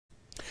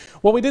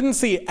Well, we didn't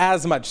see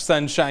as much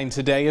sunshine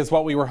today as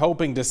what we were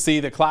hoping to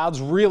see. The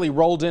clouds really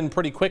rolled in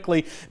pretty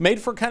quickly,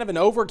 made for kind of an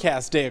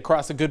overcast day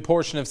across a good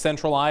portion of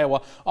central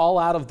Iowa, all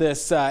out of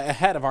this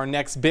ahead of our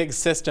next big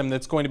system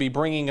that's going to be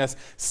bringing us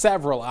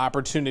several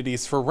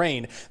opportunities for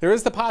rain. There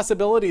is the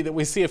possibility that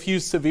we see a few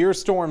severe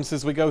storms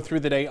as we go through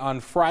the day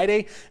on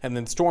Friday, and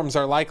then storms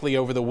are likely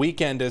over the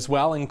weekend as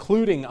well,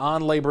 including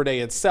on Labor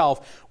Day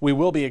itself. We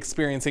will be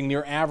experiencing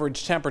near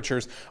average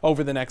temperatures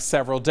over the next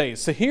several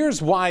days. So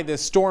here's why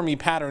this stormy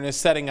pattern is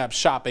setting up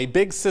shop. A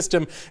big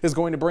system is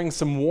going to bring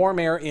some warm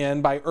air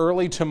in by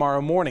early tomorrow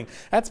morning.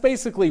 That's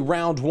basically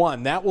round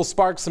one. That will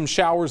spark some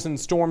showers and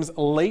storms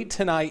late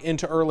tonight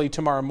into early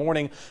tomorrow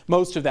morning,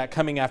 most of that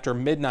coming after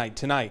midnight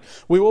tonight.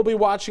 We will be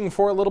watching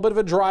for a little bit of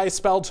a dry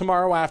spell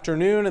tomorrow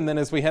afternoon, and then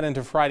as we head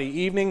into Friday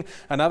evening,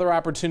 another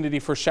opportunity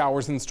for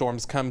showers and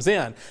storms comes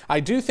in.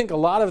 I do think a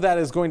lot of that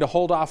is going to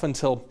hold off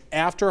until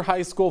after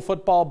high school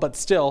football, but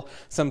still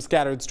some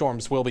scattered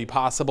storms will be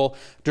possible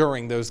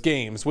during those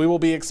games. We will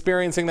be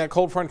experiencing that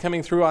cold front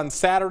coming through on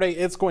Saturday.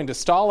 It's going to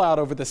stall out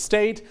over the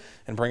state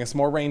and bring us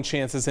more rain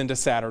chances into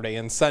Saturday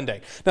and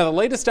Sunday. Now, the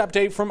latest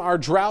update from our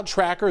drought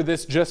tracker,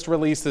 this just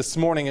released this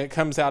morning. It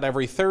comes out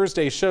every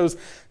Thursday, shows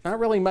not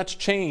really much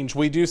change.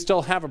 We do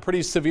still have a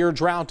pretty severe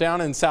drought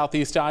down in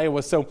southeast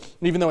Iowa, so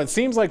even though it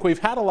seems like we've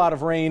had a lot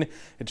of rain,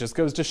 it just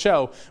goes to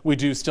show we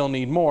do still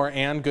need more.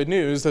 And good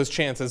news, those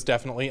chances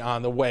definitely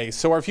on the way.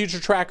 So our future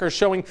tracker is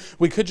showing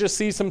we could just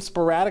see some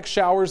sporadic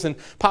showers and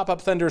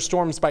pop-up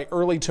thunderstorms by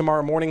early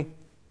tomorrow morning.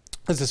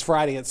 This is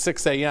Friday at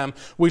 6 a.m.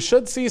 We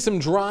should see some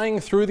drying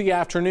through the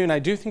afternoon. I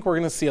do think we're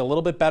going to see a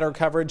little bit better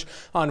coverage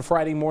on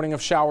Friday morning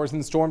of showers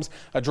and storms.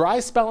 A dry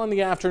spell in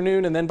the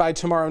afternoon, and then by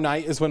tomorrow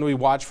night is when we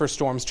watch for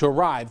storms to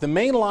arrive. The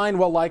main line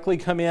will likely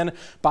come in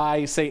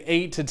by, say,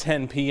 8 to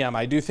 10 p.m.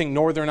 I do think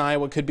northern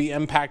Iowa could be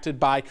impacted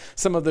by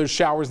some of those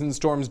showers and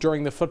storms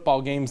during the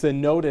football games. Then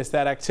notice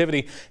that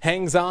activity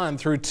hangs on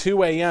through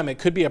 2 a.m. It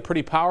could be a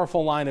pretty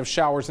powerful line of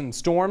showers and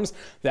storms.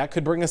 That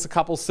could bring us a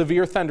couple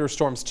severe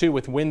thunderstorms, too,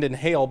 with wind and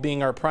hail being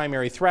our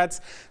primary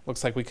threats.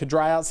 Looks like we could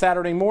dry out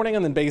Saturday morning,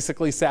 and then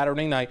basically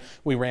Saturday night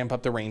we ramp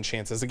up the rain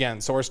chances again.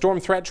 So our storm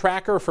threat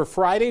tracker for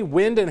Friday,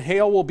 wind and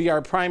hail will be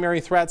our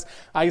primary threats.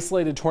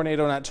 Isolated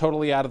tornado not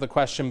totally out of the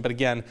question, but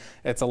again,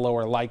 it's a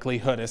lower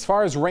likelihood. As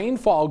far as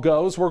rainfall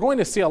goes, we're going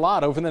to see a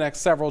lot over the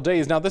next several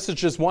days. Now, this is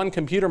just one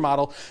computer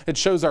model. It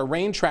shows our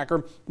rain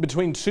tracker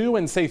between 2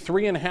 and say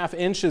 3.5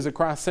 inches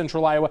across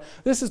central Iowa.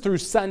 This is through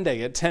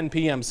Sunday at 10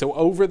 p.m. So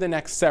over the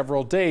next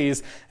several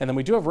days, and then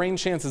we do have rain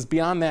chances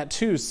beyond that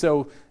too.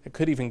 So it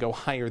could even go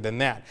higher than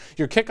that.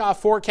 Your kickoff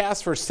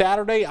forecast for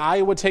Saturday,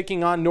 Iowa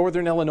taking on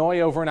Northern Illinois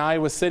over in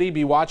Iowa City.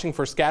 Be watching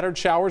for scattered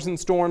showers and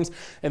storms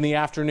in the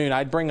afternoon.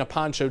 I'd bring a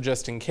poncho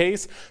just in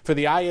case. For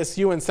the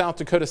ISU and South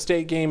Dakota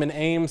State game in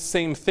Ames,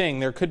 same thing.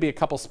 There could be a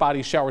couple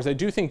spotty showers. I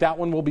do think that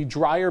one will be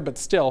drier, but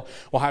still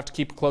we'll have to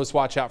keep a close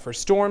watch out for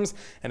storms,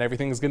 and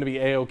everything is going to be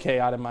A-OK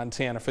out in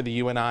Montana for the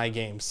UNI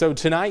game. So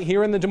tonight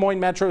here in the Des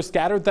Moines Metro,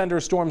 scattered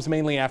thunderstorms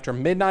mainly after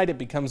midnight. It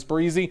becomes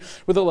breezy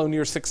with a low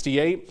near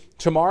 68.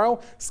 Tomorrow,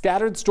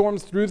 scattered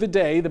storms through the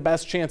day, the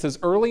best chances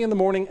early in the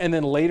morning and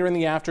then later in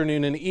the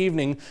afternoon and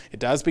evening. It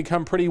does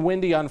become pretty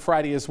windy on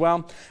Friday as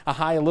well. A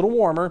high a little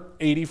warmer,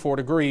 84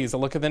 degrees. A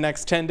look at the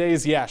next 10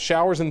 days. Yeah,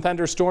 showers and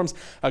thunderstorms,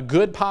 a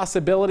good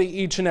possibility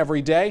each and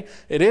every day.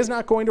 It is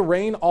not going to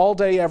rain all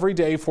day, every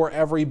day for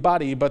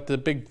everybody, but the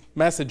big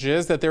message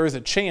is that there is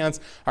a chance.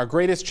 Our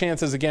greatest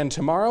chances again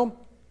tomorrow,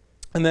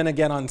 and then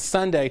again on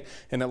Sunday,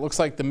 and it looks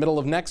like the middle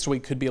of next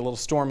week could be a little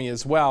stormy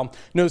as well.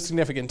 No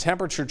significant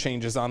temperature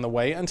changes on the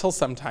way until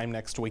sometime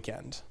next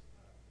weekend.